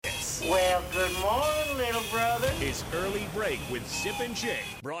Well, good morning, little brother. It's Early Break with Sip and Jake,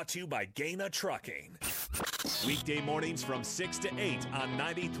 brought to you by Gaina Trucking. Weekday mornings from 6 to 8 on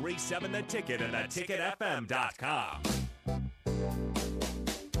 93.7 The Ticket and theticketfm.com.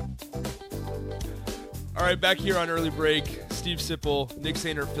 All right, back here on Early Break, Steve Sipple, Nick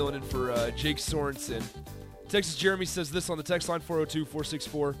Sainer filling in for Jake Sorensen. Texas Jeremy says this on the text line,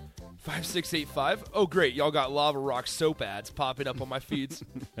 402-464-5685. Oh, great. Y'all got Lava Rock soap ads popping up on my feeds.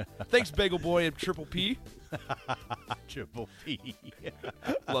 Thanks, Bagel Boy and Triple P. Triple P.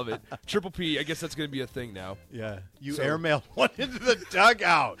 Love it. Triple P, I guess that's going to be a thing now. Yeah. You airmailed one into the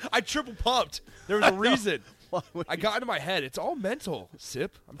dugout. I triple pumped. There was a reason. I got into my head. It's all mental,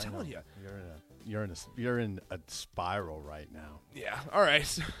 Sip. I'm telling you. You're in a spiral right now. Yeah. All right.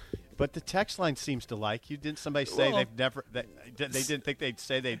 But the text line seems to like you. Didn't somebody say they didn't think they'd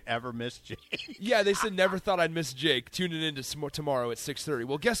say they'd ever miss Jake? Yeah, they said never thought I'd miss Jake. Tune in tomorrow at 6:30.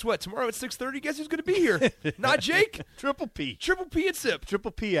 Well, guess what? Tomorrow at 6:30, guess who's going to be here? Not Jake. Triple P. Triple P and Sip.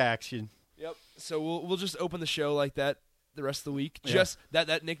 Triple P action. Yep. So we'll just open the show like that the rest of the week. Yeah. Just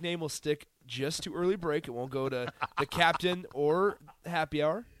that nickname will stick just to Early Break. It won't go to the captain or happy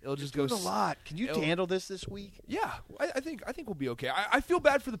hour. It'll just go a lot. Can you handle this week? Yeah, I think we'll be okay. I feel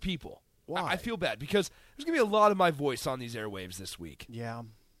bad for the people. Why? I feel bad because there's gonna be a lot of my voice on these airwaves this week. Yeah.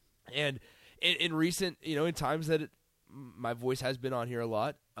 And in recent, in times that my voice has been on here a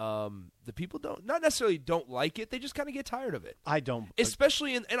lot, the people not necessarily don't like it. They just kind of get tired of it. I don't.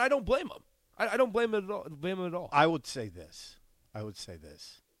 Especially, and I don't blame them. I don't blame them at all. I would say this. I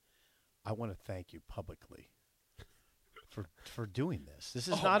want to thank you publicly for doing this. This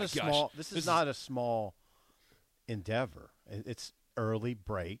is not a small. This is not a small endeavor. It's Early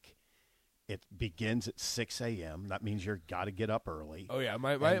Break. It begins at 6 a.m. That means you've got to get up early. Oh, yeah.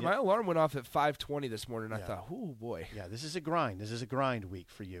 My alarm went off at 5:20 this morning. I thought, oh, boy. Yeah, this is a grind. This is a grind week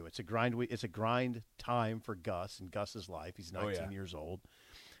for you. It's a grind week. It's a grind time for Gus and Gus's life. He's 19 years old.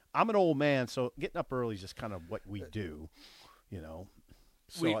 I'm an old man, so getting up early is just kind of what we do, So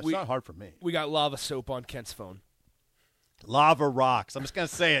it's not hard for me. We got lava soap on Kent's phone. Lava rocks. I'm just going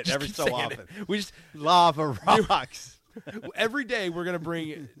to say it every so often. Lava rocks. Every day we're going to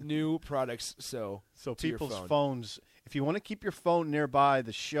bring new products. So people's phones, if you want to keep your phone nearby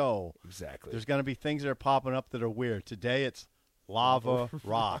the show, exactly, there's going to be things that are popping up that are weird. Today it's lava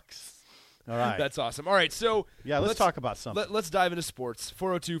rocks. All right. That's awesome. All right, so let's talk about something. Let's dive into sports.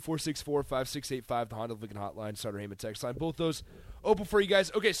 402-464-5685, the Honda Lincoln Hotline, Sutter Heyman text line. Both those open for you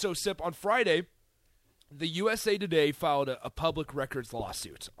guys. Okay, so Sip, on Friday, the USA Today filed a public records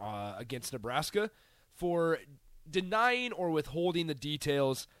lawsuit against Nebraska for denying or withholding the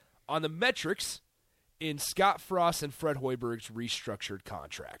details on the metrics in Scott Frost and Fred Hoiberg's restructured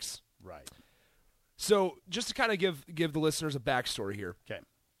contracts. Right. So just to kind of give the listeners a backstory here. Okay.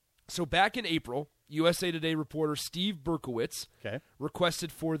 So back in April, USA Today reporter Steve Berkowitz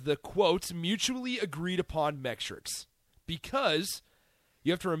requested for the, quote, mutually agreed upon metrics because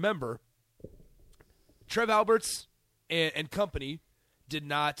you have to remember Trev Alberts and company did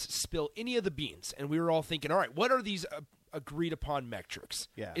not spill any of the beans. And we were all thinking, all right, what are these agreed upon metrics?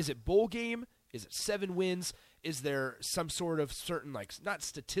 Yeah. Is it bowl game? Is it 7 wins? Is there some sort of certain, not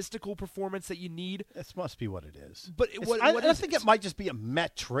statistical performance that you need? This must be what it is. But I think it might just be a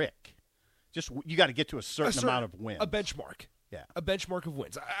metric. Just you got to get to a certain amount of wins. A benchmark. Yeah. A benchmark of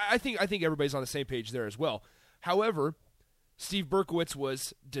wins. I think everybody's on the same page there as well. However, Steve Berkowitz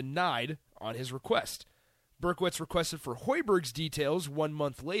was denied on his request. Berkowitz requested for Hoiberg's details 1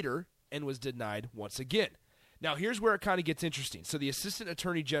 month later and was denied once again. Now, here's where it kind of gets interesting. So the Assistant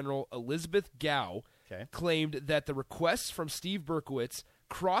Attorney General, Elizabeth Gao, claimed that the requests from Steve Berkowitz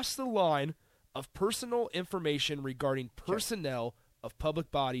crossed the line of personal information regarding personnel of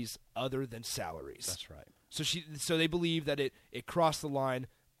public bodies other than salaries. That's right. So they believe that it crossed the line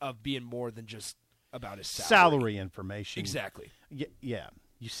of being more than just about his salary. Salary information. Exactly. Yeah.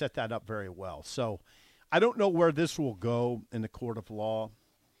 You set that up very well. So I don't know where this will go in the court of law.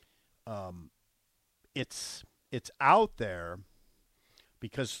 It's out there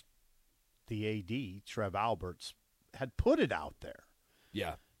because the AD, Trev Alberts, had put it out there.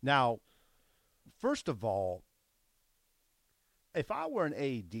 Yeah. Now, first of all, if I were an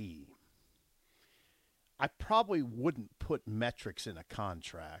AD, I probably wouldn't put metrics in a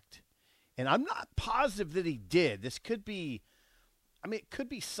contract. And I'm not positive that he did. This could be, it could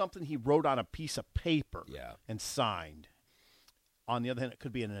be something he wrote on a piece of paper and signed. On the other hand, it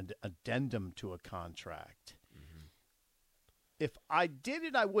could be an addendum to a contract. Mm-hmm. If I did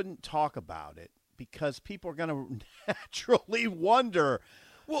it, I wouldn't talk about it because people are going to naturally wonder,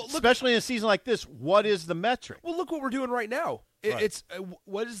 Well, look, especially in a season like this, what is the metric? Well, look what we're doing right now. Right. It's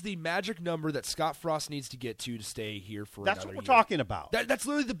what is the magic number that Scott Frost needs to get to stay here for That's another what we're year? talking about. That's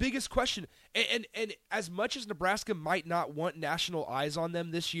literally the biggest question. And as much as Nebraska might not want national eyes on them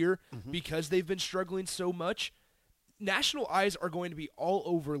this year because they've been struggling so much, national eyes are going to be all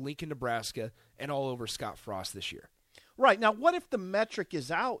over Lincoln, Nebraska, and all over Scott Frost this year. Right. Now, what if the metric is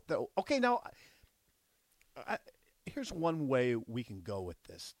out, though? Okay, now, here's one way we can go with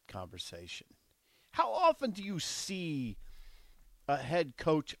this conversation. How often do you see a head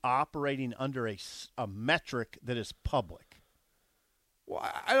coach operating under a metric that is public? Well,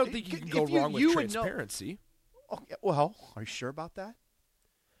 I don't think you can go wrong with transparency. Okay, well, are you sure about that?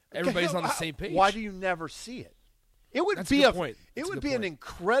 Everybody's on the same page. Why do you never see it? It would That's be a good point. It That's a would good be an point.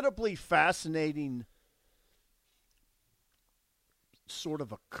 incredibly fascinating sort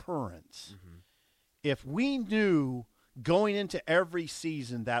of occurrence if we knew going into every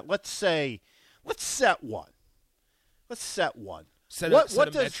season that let's set one. Set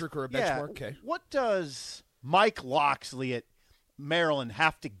a metric or a benchmark. Yeah, Okay. What does Mike Loxley at Maryland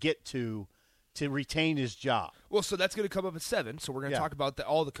have to get to retain his job? Well, so that's going to come up at 7. So we're going to talk about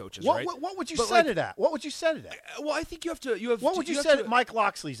all the coaches, What, right? what would you But set it at? What would you set it at? Well, I think you have. What would you set it Mike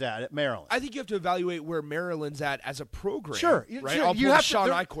Loxley's at Maryland? I think you have to evaluate where Maryland's at as a program. Sure, right. Sure. I'll You pull have the Sean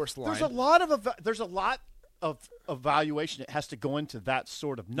to, Eichhorst line. There's a lot of evaluation that has to go into that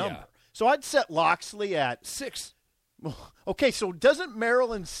sort of number. Yeah. So I'd set Loxley at 6. Okay, so doesn't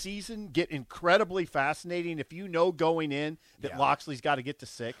Maryland's season get incredibly fascinating if you know going in that Loxley's got to get to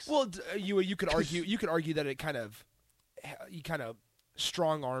 6? Well, you could argue that it kind of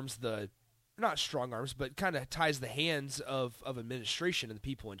strong arms not strong arms, but kind of ties the hands of administration and the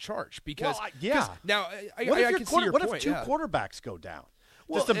people in charge. Because now I can see your point. What if two quarterbacks go down?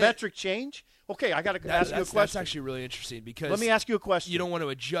 Well, does the metric change? Okay, I got to ask you a question. That's actually really interesting because let me ask you a question. You don't want to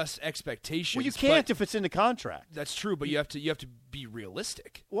adjust expectations. Well, you can't if it's in the contract. That's true, but you have to be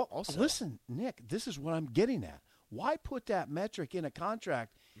realistic. Well, also, listen, Nick, this is what I'm getting at. Why put that metric in a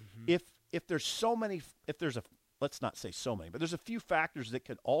contract if there's let's not say so many, but there's a few factors that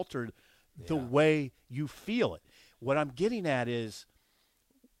could alter the way you feel it. What I'm getting at is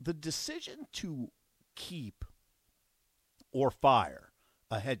the decision to keep or fire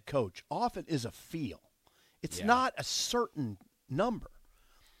a head coach often is a feel. It's not a certain number.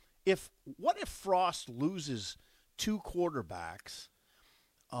 What if Frost loses 2 quarterbacks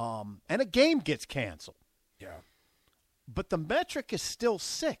and a game gets canceled? Yeah. But the metric is still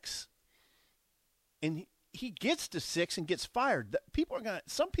 6. And he gets to 6 and gets fired.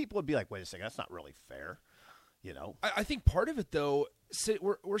 Some people would be like, wait a second, that's not really fair. You know, I think part of it though,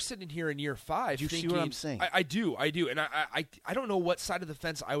 we're sitting here in year 5. Do you see what I'm saying? I do, and I don't know what side of the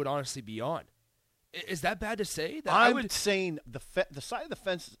fence I would honestly be on. Is that bad to say? I'm saying the side of the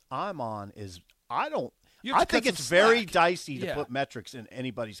fence I'm on is I think it's slack. very dicey to put metrics in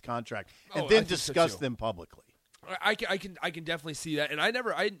anybody's contract and then discuss them publicly. I can definitely see that,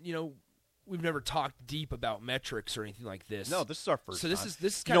 and we've never talked deep about metrics or anything like this. No, this is our first. So time. this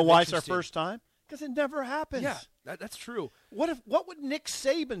is kind you know of why it's our first time? Because it never happens. Yeah, that's true. What would Nick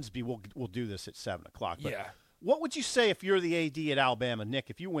Saban's be? We'll do this at 7:00. But yeah. What would you say if you're the AD at Alabama, Nick?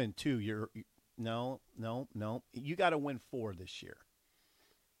 If you win 2, no. You got to win 4 this year.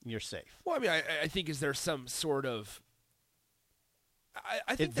 You're safe. Well, I mean, I think is there some sort of.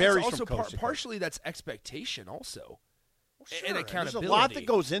 I think it varies that's also from coach to partially that's expectation also, sure. and accountability. There's a lot that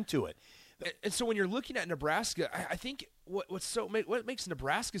goes into it. And so when you're looking at Nebraska, I think what makes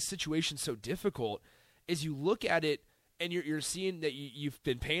Nebraska's situation so difficult is you look at it and you're seeing that you've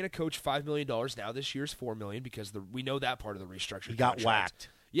been paying a coach $5 million now. This year's $4 million because we know that part of the restructure. He got whacked.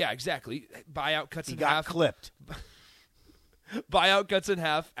 Yeah, exactly. Buyout cuts he in got half. Clipped. Buyout cuts in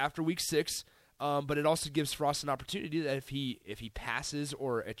half after week 6. But it also gives Frost an opportunity that if he passes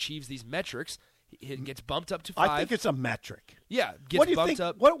or achieves these metrics, he gets bumped up to 5. I think it's a metric. Yeah, gets what do you bumped think?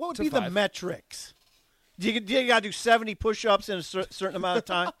 up. What would to be 5. the metrics? Do you got to do 70 push-ups in a certain amount of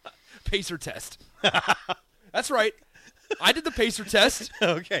time? Pacer test. That's right. I did the pacer test.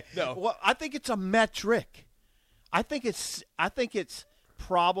 Okay. No. Well, I think it's a metric. I think it's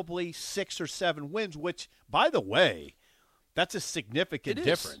probably 6 or 7 wins, which, by the way, that's a significant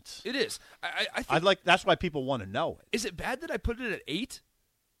difference. It is. I think that's why people want to know it. Is it bad that I put it at 8?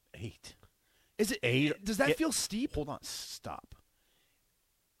 8. Is it 8? Does that feel steep? Hold on. Stop.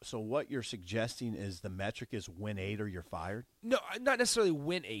 So what you're suggesting is the metric is win 8 or you're fired? No, not necessarily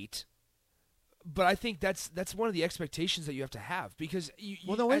win 8. But I think that's one of the expectations that you have to have because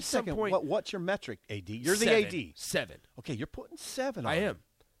well, no, wait at a second. Some point, what's your metric, AD? You're 7. the AD. 7. Okay, you're putting 7 on I it. am.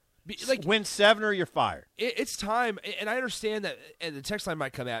 Win 7 or you're fired. It's time, and I understand that, and the text line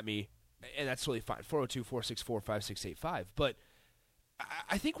might come at me, and that's totally fine, 402-464-5685. But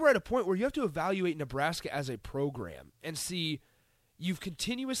I think we're at a point where you have to evaluate Nebraska as a program and see you've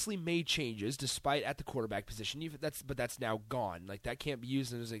continuously made changes despite at the quarterback position. But that's now gone. Like, that can't be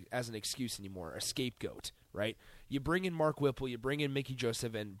used as an excuse anymore, a scapegoat, right? You bring in Mark Whipple, you bring in Mickey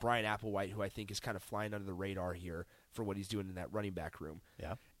Joseph and Brian Applewhite, who I think is kind of flying under the radar here for what he's doing in that running back room.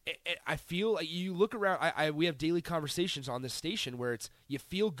 Yeah. I feel like you look around. We have daily conversations on this station where you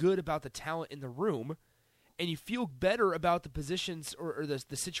feel good about the talent in the room, and you feel better about the positions or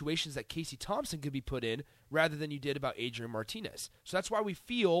the situations that Casey Thompson could be put in rather than you did about Adrian Martinez. So that's why we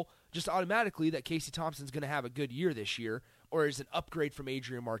feel just automatically that Casey Thompson's going to have a good year this year, or is an upgrade from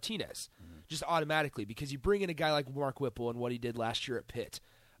Adrian Martinez, just automatically, because you bring in a guy like Mark Whipple and what he did last year at Pitt.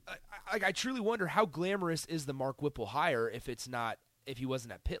 I truly wonder how glamorous is the Mark Whipple hire if he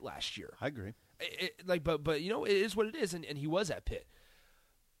wasn't at Pitt last year. I agree. But it is what it is, and he was at Pitt.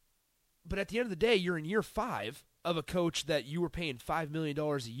 But at the end of the day, you're in year 5 of a coach that you were paying $5 million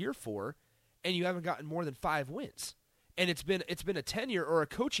a year for, and you haven't gotten more than 5 wins. And it's been a tenure or a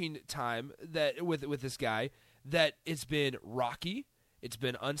coaching time that with this guy that it's been rocky, it's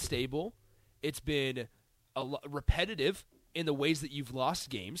been unstable, it's been repetitive in the ways that you've lost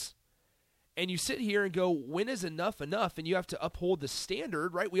games. And you sit here and go, when is enough, and you have to uphold the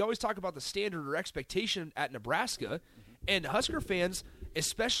standard, right? We always talk about the standard or expectation at Nebraska, and Husker fans,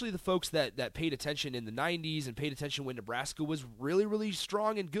 especially the folks that paid attention in the 90s and paid attention when Nebraska was really, really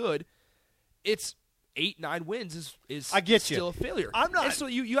strong and good, it's 8-9 wins is I get still you. a failure. I'm not. And so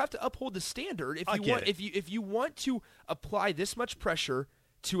you have to uphold the standard if you want to apply this much pressure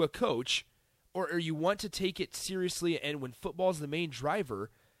to a coach, or you want to take it seriously, and when football is the main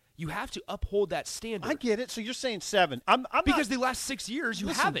driver, you have to uphold that standard. I get it. So you're saying 7. I'm because not, the last 6 years you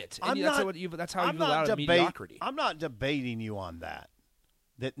listen, haven't. And that's how you've allowed mediocrity. I'm not debating you on that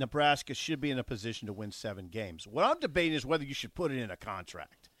Nebraska should be in a position to win 7 games. What I'm debating is whether you should put it in a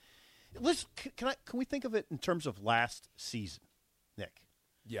contract. Can we think of it in terms of last season, Nick?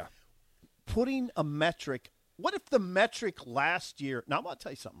 Yeah. Putting a metric. What if the metric last year? Now I'm going to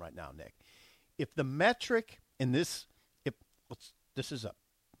tell you something right now, Nick. If the metric in this, this is a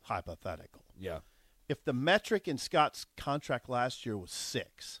hypothetical. Yeah. If the metric in Scott's contract last year was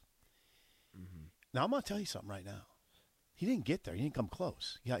 6, now I'm going to tell you something right now. He didn't get there. He didn't come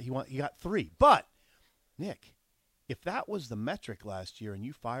close. He got 3. But, Nick, if that was the metric last year and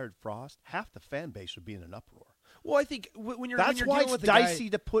you fired Frost, half the fan base would be in an uproar. Well, I think when you're that's why dealing it's with dicey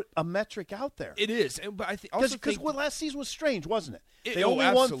to put a metric out there. It is, but I think because last season was strange, wasn't it? They only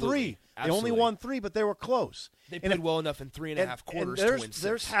won 3. Absolutely. They only won 3, but they were close. They played well enough in 3.5 quarters to win 6.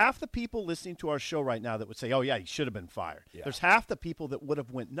 There's half the people listening to our show right now that would say, "Oh yeah, he should have been fired." Yeah. There's half the people that would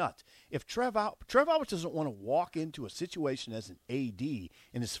have went nuts if Trev Alberts doesn't want to walk into a situation as an AD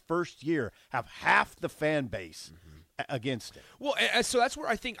in his first year, have half the fan base against it. Well, so that's where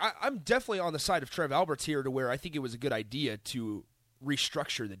I think I'm definitely on the side of Trev Alberts here, to where I think it was a good idea to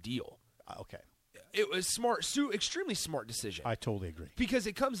restructure the deal. Okay. It was smart, extremely smart decision. I totally agree. Because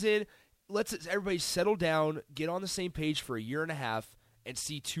it comes in, lets everybody settle down, get on the same page for a year and a half, and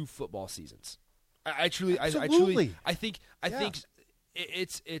see 2 football seasons. I truly think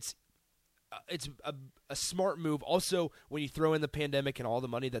it's a smart move. Also, when you throw in the pandemic and all the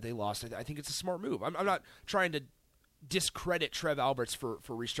money that they lost, I think it's a smart move. I'm not trying to discredit Trev Alberts for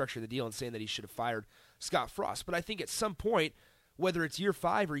restructuring the deal and saying that he should have fired Scott Frost, but I think at some point, whether it's year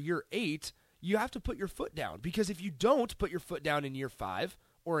 5 or year 8, you have to put your foot down, because if you don't put your foot down in year 5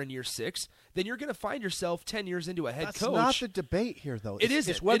 or in year 6, then you're going to find yourself 10 years into a head coach. That's not the debate here, though.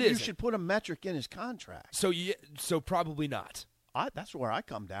 It's whether you should put a metric in his contract. So probably not. That's where I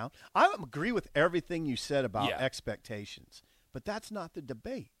come down. I agree with everything you said about expectations, but that's not the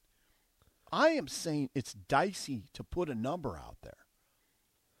debate. I am saying it's dicey to put a number out there.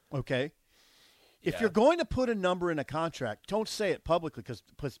 Okay? If you're going to put a number in a contract, don't say it publicly, because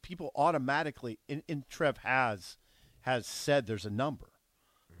people automatically, and Trev has said there's a number,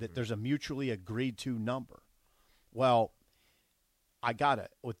 that there's a mutually agreed to number. Well, I got to,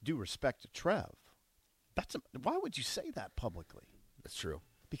 with due respect to Trev, why would you say that publicly? That's true.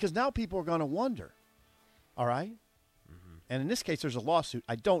 Because now people are going to wonder, all right? And in this case, there's a lawsuit.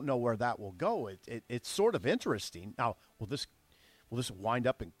 I don't know where that will go. It's sort of interesting. Now, will this wind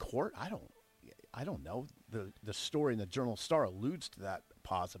up in court? I don't know. The story in the Journal-Star alludes to that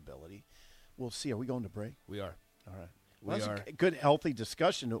possibility. We'll see. Are we going to break? We are. All right. Well, that's a good, healthy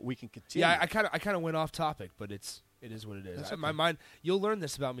discussion that we can continue. Yeah, I kind of went off topic, but it is what it is. Okay. My mind. You'll learn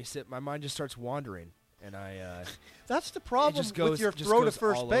this about me, Sip. My mind just starts wandering And that's the problem with your throw to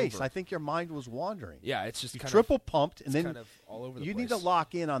first base. I think your mind was wandering. Yeah, it's just triple pumped, and then kind of all over the you place. need to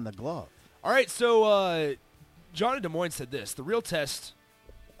lock in on the glove. All right, so John in Des Moines said this: the real test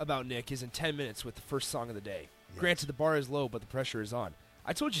about Nick is in 10 minutes with the first song of the day. Yes. Granted, the bar is low, but the pressure is on.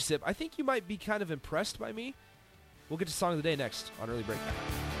 I told you, Sip, I think you might be kind of impressed by me. We'll get to song of the day next on Early Break.